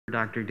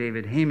Dr.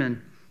 David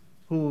Heymann,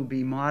 who will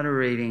be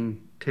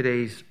moderating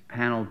today's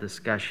panel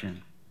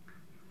discussion.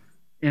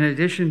 In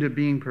addition to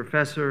being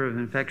professor of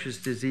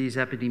infectious disease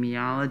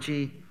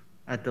epidemiology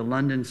at the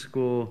London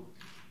School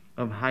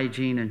of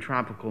Hygiene and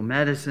Tropical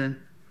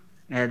Medicine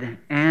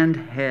and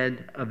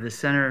head of the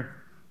Center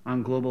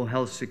on Global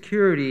Health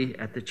Security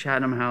at the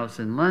Chatham House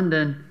in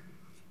London,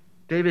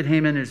 David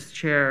Heymann is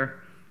chair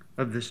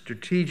of the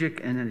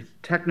Strategic and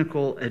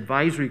Technical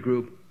Advisory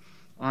Group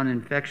on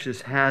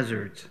Infectious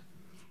Hazards,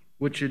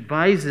 which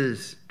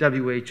advises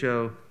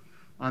WHO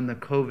on the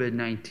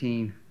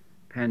COVID-19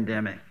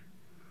 pandemic.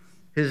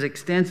 His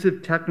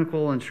extensive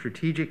technical and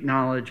strategic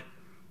knowledge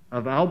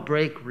of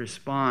outbreak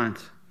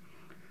response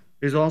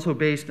is also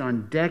based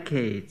on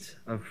decades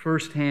of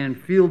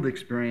firsthand field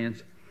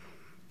experience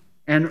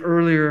and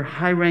earlier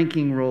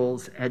high-ranking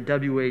roles at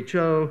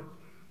WHO,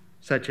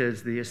 such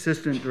as the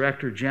Assistant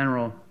Director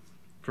General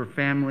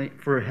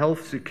for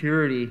Health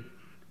Security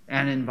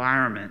and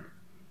Environment,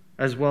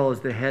 as well as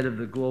the head of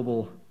the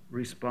Global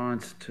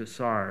Response to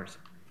SARS.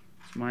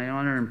 It's my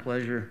honor and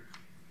pleasure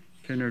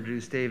to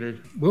introduce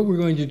David. What we're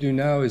going to do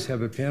now is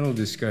have a panel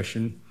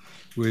discussion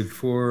with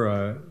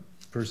four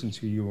persons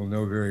who you will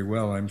know very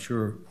well, I'm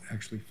sure,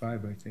 actually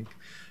five, I think.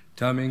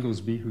 Tom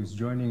Inglesby, who's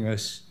joining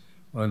us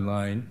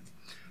online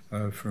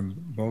from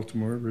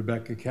Baltimore.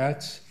 Rebecca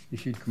Katz,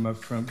 if you'd come up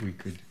front, we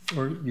could,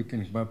 or you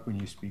can come up when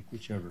you speak,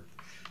 whichever.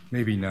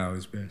 Maybe now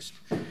is best.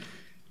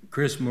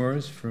 Chris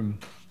Morris from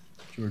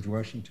George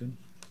Washington.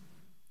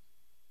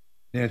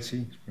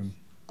 Nancy from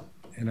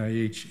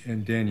NIH,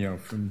 and Danielle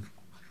from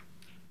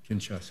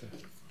Kinshasa.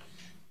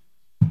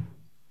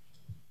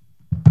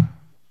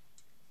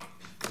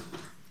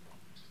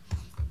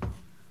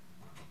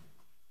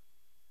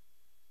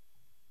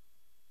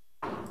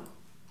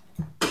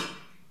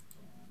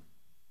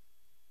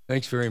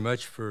 Thanks very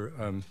much for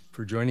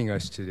joining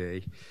us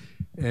today.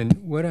 And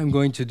what I'm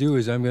going to do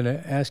is I'm going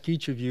to ask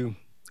each of you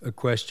a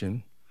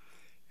question,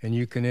 and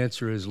you can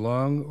answer as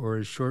long or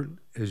as short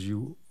as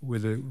you,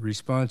 with a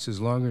response as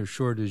long or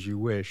short as you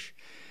wish.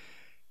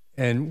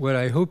 And what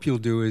I hope you'll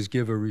do is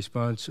give a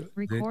response.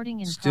 Recording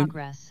in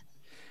progress.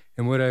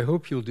 And what I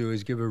hope you'll do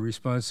is give a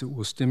response that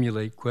will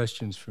stimulate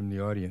questions from the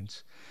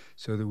audience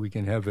so that we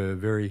can have a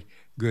very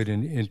good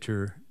and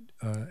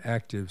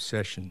interactive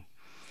session.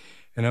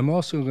 And I'm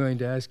also going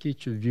to ask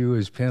each of you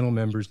as panel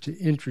members to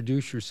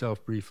introduce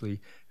yourself briefly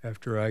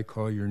after I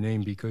call your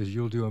name, because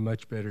you'll do a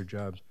much better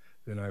job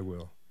than I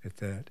will at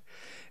that.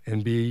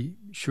 And be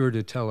sure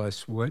to tell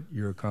us what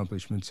your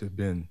accomplishments have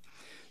been.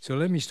 So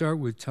let me start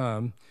with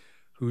Tom,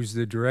 who's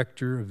the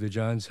director of the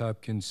Johns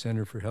Hopkins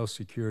Center for Health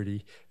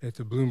Security at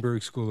the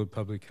Bloomberg School of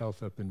Public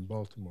Health up in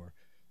Baltimore.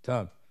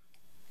 Tom.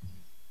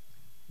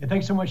 Yeah,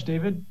 thanks so much,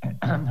 David.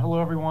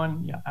 Hello,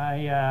 everyone.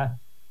 Yeah,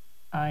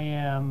 I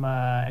am,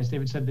 as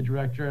David said, the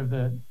director of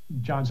the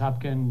Johns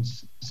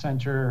Hopkins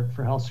Center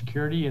for Health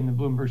Security in the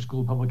Bloomberg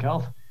School of Public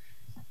Health.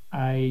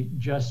 I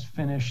just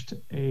finished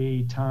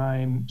a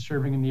time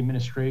serving in the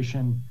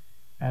administration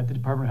at the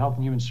Department of Health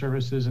and Human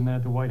Services and then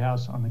at the White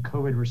House on the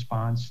COVID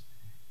response.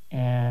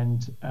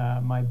 And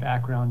my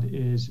background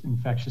is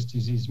infectious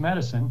disease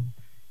medicine.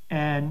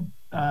 And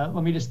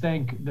let me just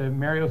thank the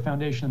Mario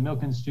Foundation and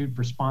Milk Institute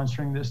for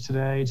sponsoring this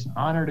today. It's an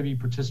honor to be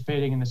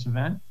participating in this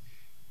event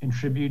in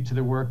tribute to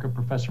the work of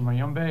Professor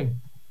Mayombe.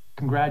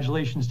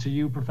 Congratulations to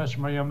you, Professor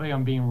Mayombe,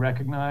 on being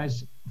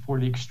recognized for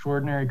the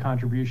extraordinary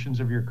contributions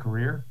of your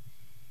career.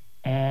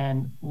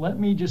 And let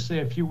me just say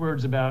a few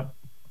words about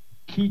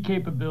key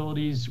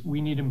capabilities we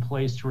need in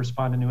place to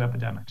respond to new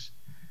epidemics.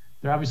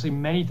 There are obviously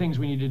many things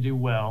we need to do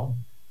well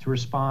to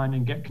respond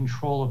and get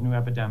control of new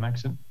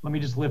epidemics. And let me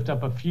just lift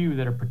up a few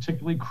that are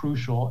particularly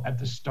crucial at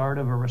the start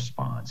of a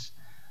response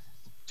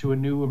to a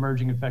new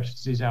emerging infectious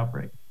disease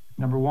outbreak.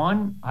 Number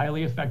one,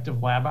 highly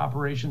effective lab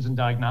operations and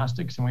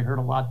diagnostics. And we heard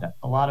a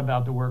lot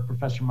about the work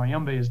Professor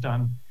Mayombe has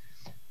done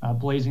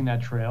blazing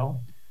that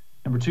trail.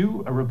 Number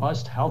two, a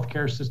robust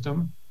healthcare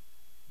system.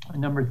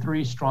 And number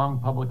three, strong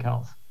public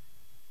health,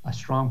 a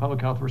strong public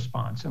health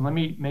response. And let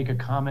me make a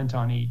comment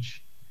on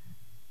each.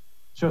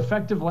 So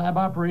effective lab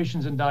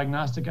operations and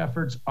diagnostic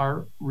efforts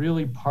are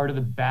really part of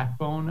the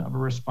backbone of a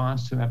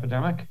response to an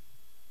epidemic.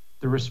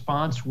 The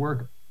response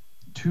work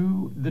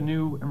to the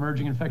new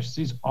emerging infectious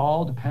disease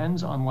all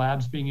depends on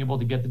labs being able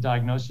to get the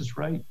diagnosis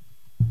right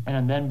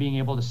and then being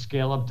able to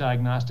scale up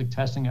diagnostic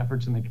testing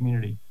efforts in the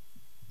community.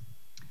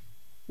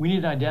 We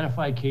need to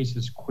identify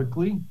cases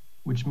quickly,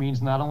 which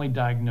means not only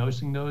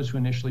diagnosing those who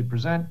initially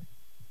present,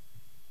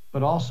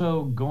 but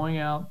also going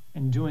out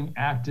and doing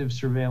active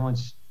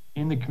surveillance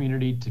in the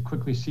community to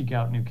quickly seek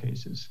out new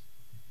cases.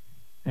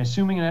 And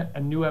assuming a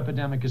new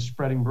epidemic is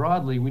spreading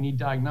broadly, we need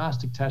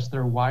diagnostic tests that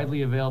are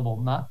widely available,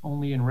 not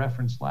only in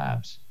reference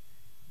labs.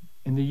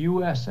 In the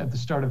US at the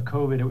start of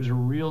COVID, it was a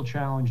real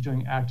challenge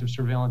doing active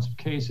surveillance of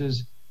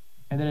cases,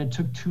 and then it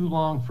took too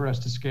long for us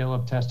to scale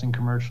up testing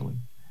commercially.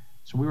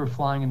 So we were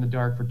flying in the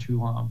dark for too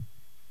long.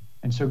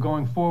 And so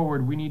going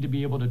forward, we need to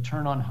be able to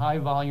turn on high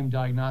volume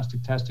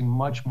diagnostic testing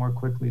much more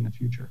quickly in the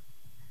future.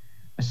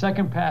 A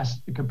second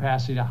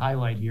capacity to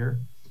highlight here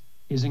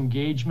is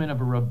engagement of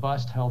a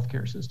robust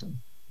healthcare system.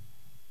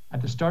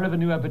 At the start of a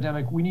new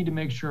epidemic, we need to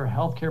make sure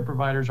healthcare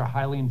providers are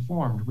highly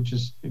informed, which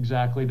is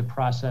exactly the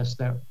process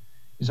that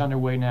is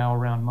underway now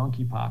around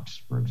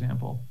monkeypox, for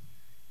example.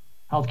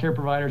 Healthcare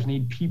providers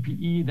need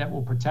PPE that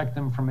will protect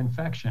them from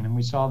infection. And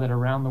we saw that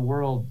around the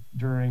world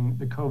during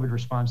the COVID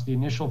response, the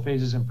initial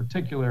phases in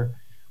particular,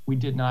 we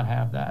did not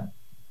have that.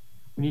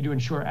 We need to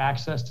ensure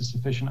access to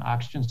sufficient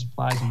oxygen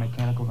supplies and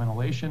mechanical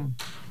ventilation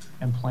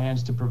and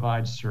plans to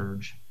provide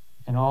surge.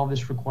 And all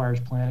this requires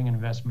planning and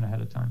investment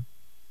ahead of time.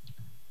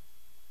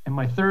 And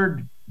my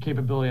third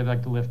capability I'd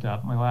like to lift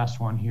up, my last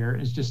one here,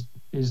 is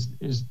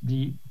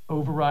the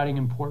overriding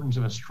importance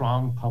of a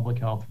strong public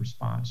health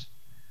response.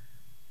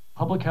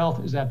 Public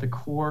health is at the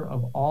core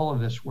of all of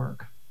this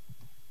work.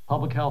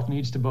 Public health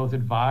needs to both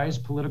advise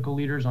political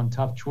leaders on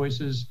tough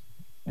choices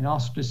and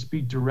also to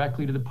speak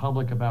directly to the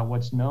public about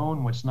what's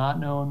known, what's not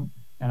known,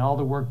 and all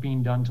the work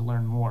being done to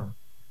learn more.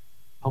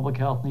 Public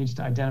health needs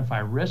to identify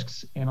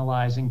risks,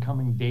 analyze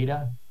incoming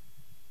data,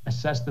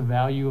 assess the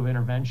value of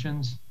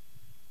interventions,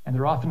 and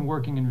they're often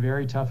working in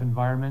very tough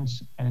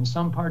environments. And in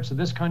some parts of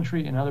this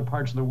country and other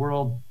parts of the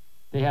world,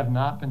 they have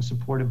not been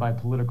supported by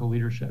political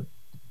leadership.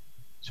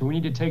 So we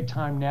need to take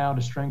time now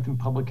to strengthen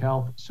public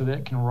health so that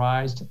it can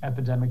rise to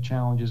epidemic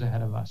challenges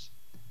ahead of us.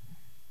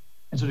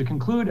 And so to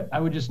conclude, I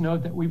would just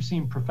note that we've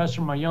seen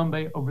Professor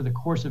Mayombe over the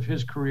course of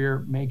his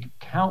career make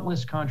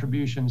countless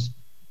contributions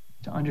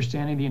to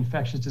understanding the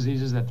infectious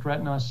diseases that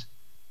threaten us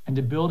and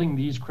to building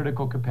these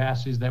critical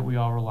capacities that we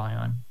all rely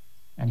on.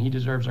 And he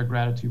deserves our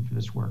gratitude for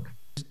this work.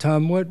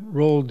 Tom, what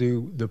role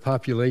do the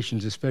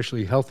populations,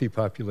 especially healthy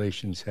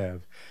populations,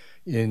 have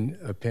in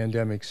a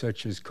pandemic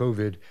such as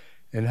COVID?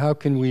 And how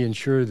can we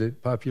ensure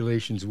that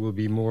populations will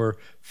be more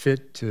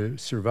fit to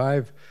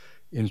survive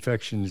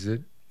infections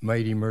that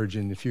might emerge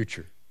in the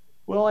future?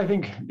 Well, I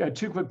think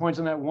 2 quick points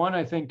on that. One,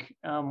 I think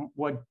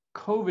what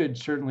COVID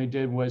certainly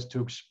did was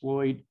to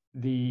exploit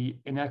the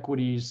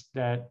inequities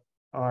that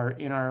are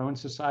in our own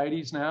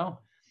societies now.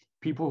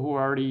 People who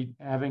are already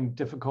having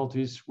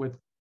difficulties with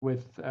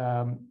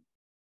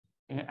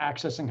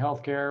accessing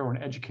healthcare or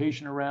an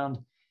education around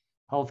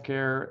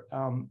healthcare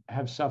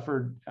have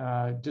suffered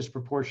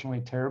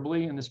disproportionately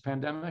terribly in this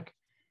pandemic.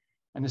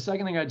 And the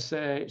second thing I'd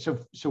say,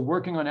 so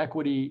working on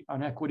equity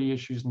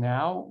issues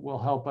now will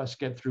help us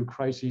get through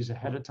crises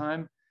ahead of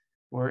time,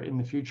 or in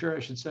the future, I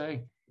should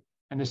say.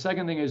 And the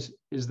second thing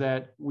is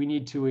that we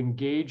need to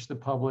engage the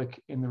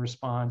public in the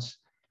response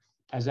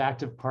as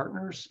active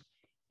partners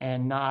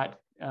and not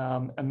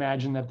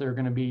imagine that they're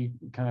going to be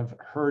kind of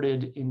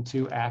herded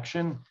into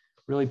action.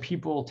 Really,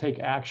 people take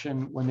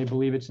action when they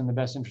believe it's in the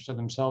best interest of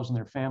themselves and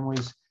their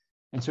families.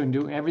 And so in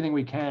doing everything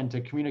we can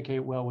to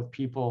communicate well with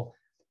people,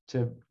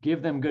 to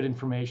give them good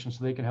information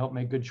so they can help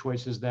make good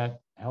choices that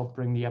help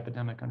bring the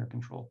epidemic under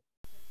control.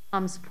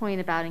 Tom's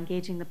point about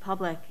engaging the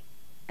public,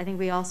 I think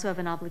we also have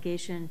an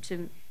obligation to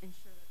ensure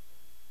that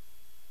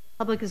the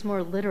public is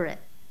more literate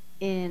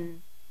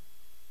in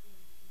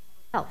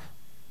health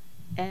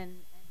and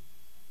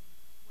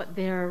what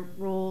their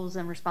roles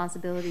and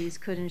responsibilities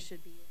could and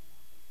should be.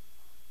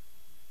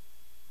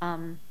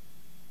 And we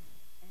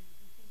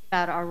think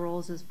about our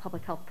roles as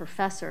public health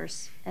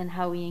professors and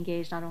how we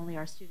engage not only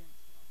our students,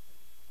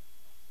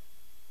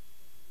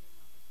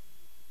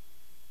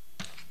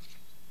 but also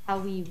how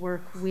we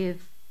work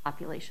with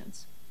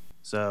populations.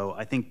 So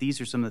I think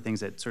these are some of the things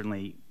that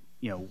certainly,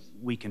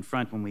 we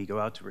confront when we go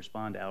out to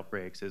respond to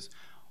outbreaks is,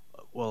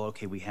 well,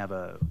 okay, we have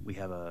a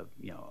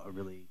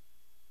really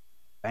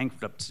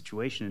bankrupt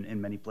situation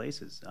in many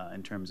places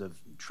in terms of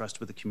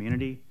trust with the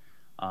community,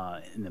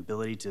 and the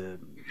ability to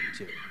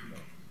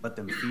let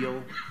them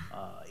feel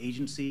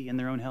agency in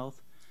their own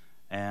health.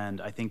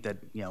 And I think that,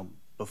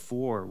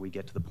 before we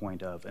get to the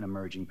point of an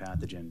emerging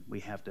pathogen, we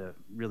have to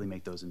really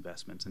make those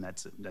investments. And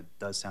that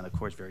does sound, of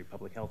course, very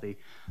public healthy,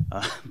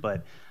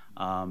 but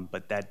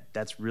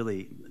that's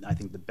really, I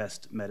think, the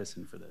best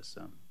medicine for this.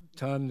 So.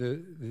 Tom,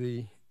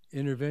 the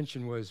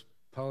intervention was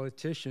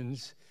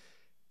politicians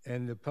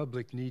and the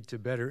public need to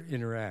better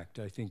interact.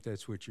 I think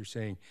that's what you're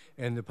saying.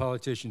 And the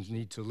politicians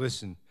need to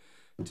listen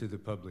to the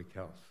public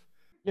health.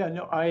 Yeah,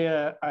 no,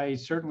 I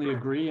certainly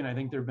agree. And I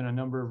think there have been a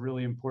number of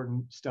really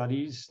important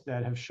studies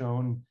that have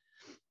shown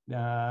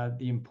the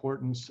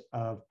importance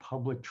of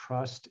public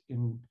trust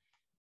in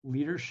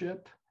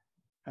leadership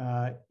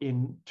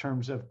in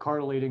terms of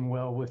correlating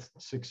well with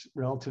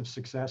relative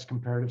success,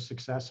 comparative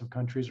success of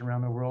countries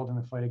around the world in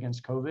the fight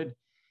against COVID.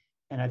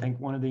 And I think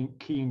one of the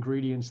key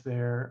ingredients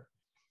there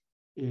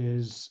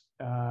is,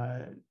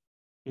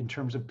 in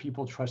terms of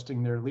people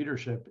trusting their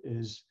leadership,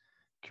 is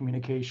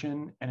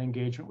communication and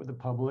engagement with the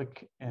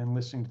public and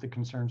listening to the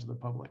concerns of the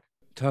public.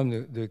 Tom,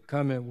 the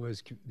comment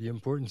was the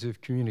importance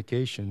of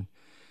communication,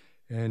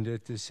 and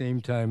at the same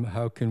time,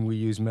 how can we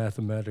use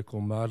mathematical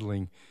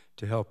modeling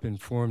to help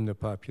inform the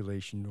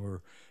population,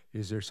 or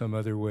is there some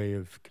other way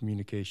of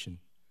communication?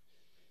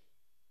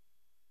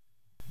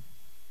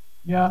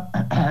 Yeah,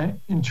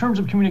 in terms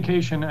of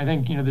communication, I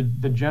think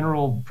the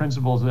general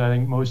principles that I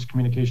think most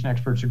communication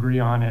experts agree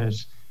on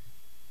is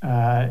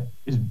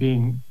is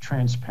being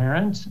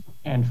transparent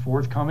and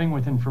forthcoming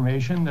with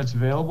information that's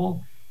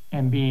available,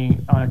 and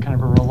being on a kind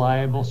of a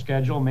reliable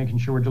schedule, making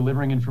sure we're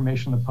delivering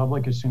information to the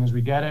public as soon as we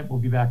get it. We'll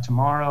be back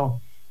tomorrow.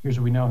 Here's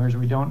what we know, here's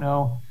what we don't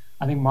know.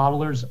 I think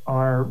modelers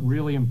are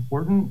really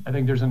important. I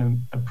think there's a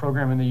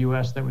program in the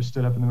US that was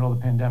stood up in the middle of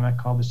the pandemic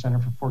called the Center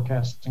for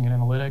Forecasting and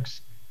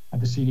Analytics at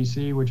the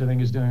CDC, which I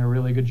think is doing a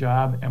really good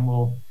job and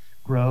will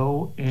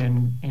grow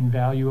in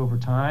value over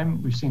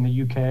time. We've seen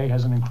the UK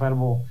has an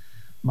incredible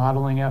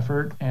modeling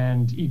effort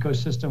and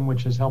ecosystem,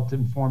 which has helped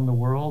inform the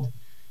world.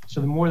 So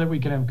the more that we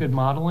can have good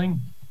modeling,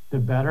 the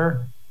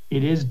better.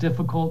 It is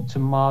difficult to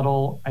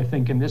model, I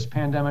think, in this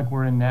pandemic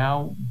we're in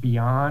now,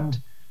 beyond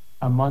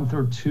a month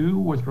or two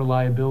with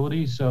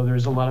reliability. So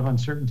there's a lot of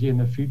uncertainty in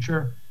the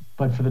future.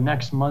 But for the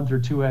next month or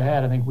two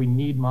ahead, I think we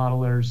need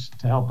modelers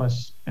to help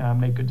us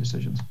make good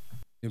decisions.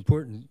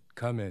 Important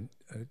comment,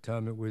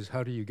 Tom, it was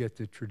how do you get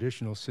the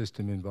traditional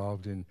system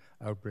involved in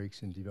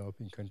outbreaks in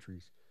developing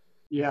countries?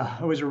 Yeah,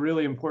 it was a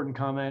really important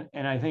comment.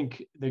 And I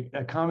think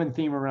a common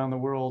theme around the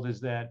world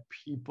is that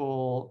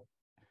people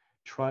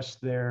trust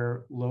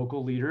their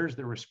local leaders,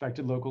 their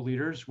respected local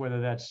leaders,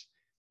 whether that's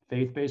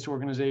faith-based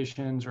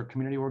organizations or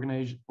community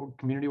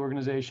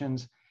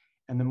organizations.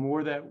 And the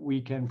more that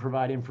we can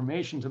provide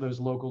information to those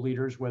local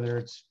leaders, whether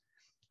it's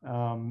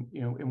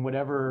in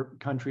whatever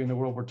country in the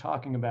world we're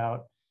talking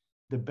about,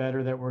 the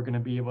better that we're going to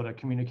be able to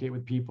communicate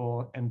with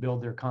people and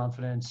build their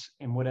confidence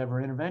in whatever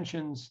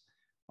interventions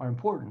are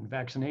important: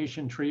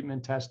 vaccination,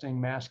 treatment, testing,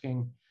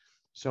 masking.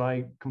 So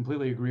I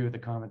completely agree with the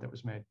comment that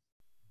was made.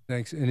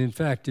 Thanks. And in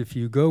fact, if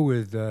you go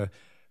with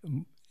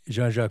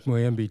Jean-Jacques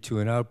Moyembe to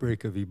an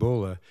outbreak of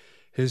Ebola,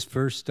 his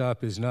first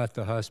stop is not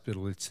the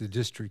hospital, it's the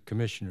district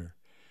commissioner.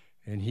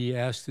 And he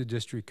asked the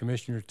district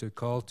commissioner to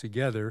call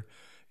together,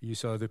 you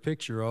saw the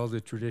picture, all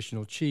the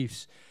traditional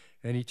chiefs,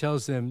 and he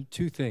tells them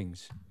two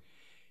things.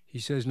 He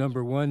says,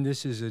 number one,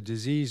 this is a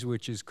disease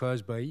which is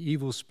caused by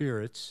evil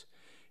spirits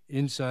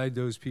inside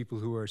those people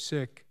who are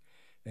sick,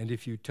 and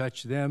if you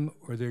touch them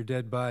or their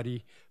dead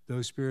body,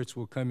 those spirits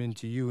will come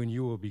into you and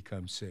you will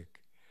become sick.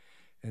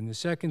 And the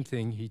second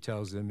thing he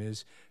tells them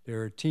is,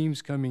 there are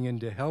teams coming in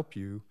to help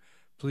you,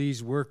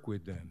 please work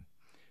with them.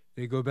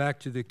 They go back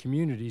to the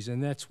communities,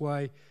 and that's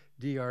why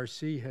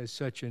DRC has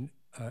such an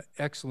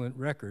excellent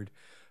record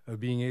of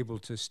being able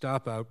to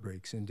stop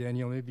outbreaks. And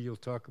Danielle, maybe you'll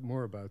talk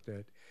more about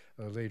that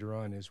later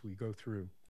on as we go through.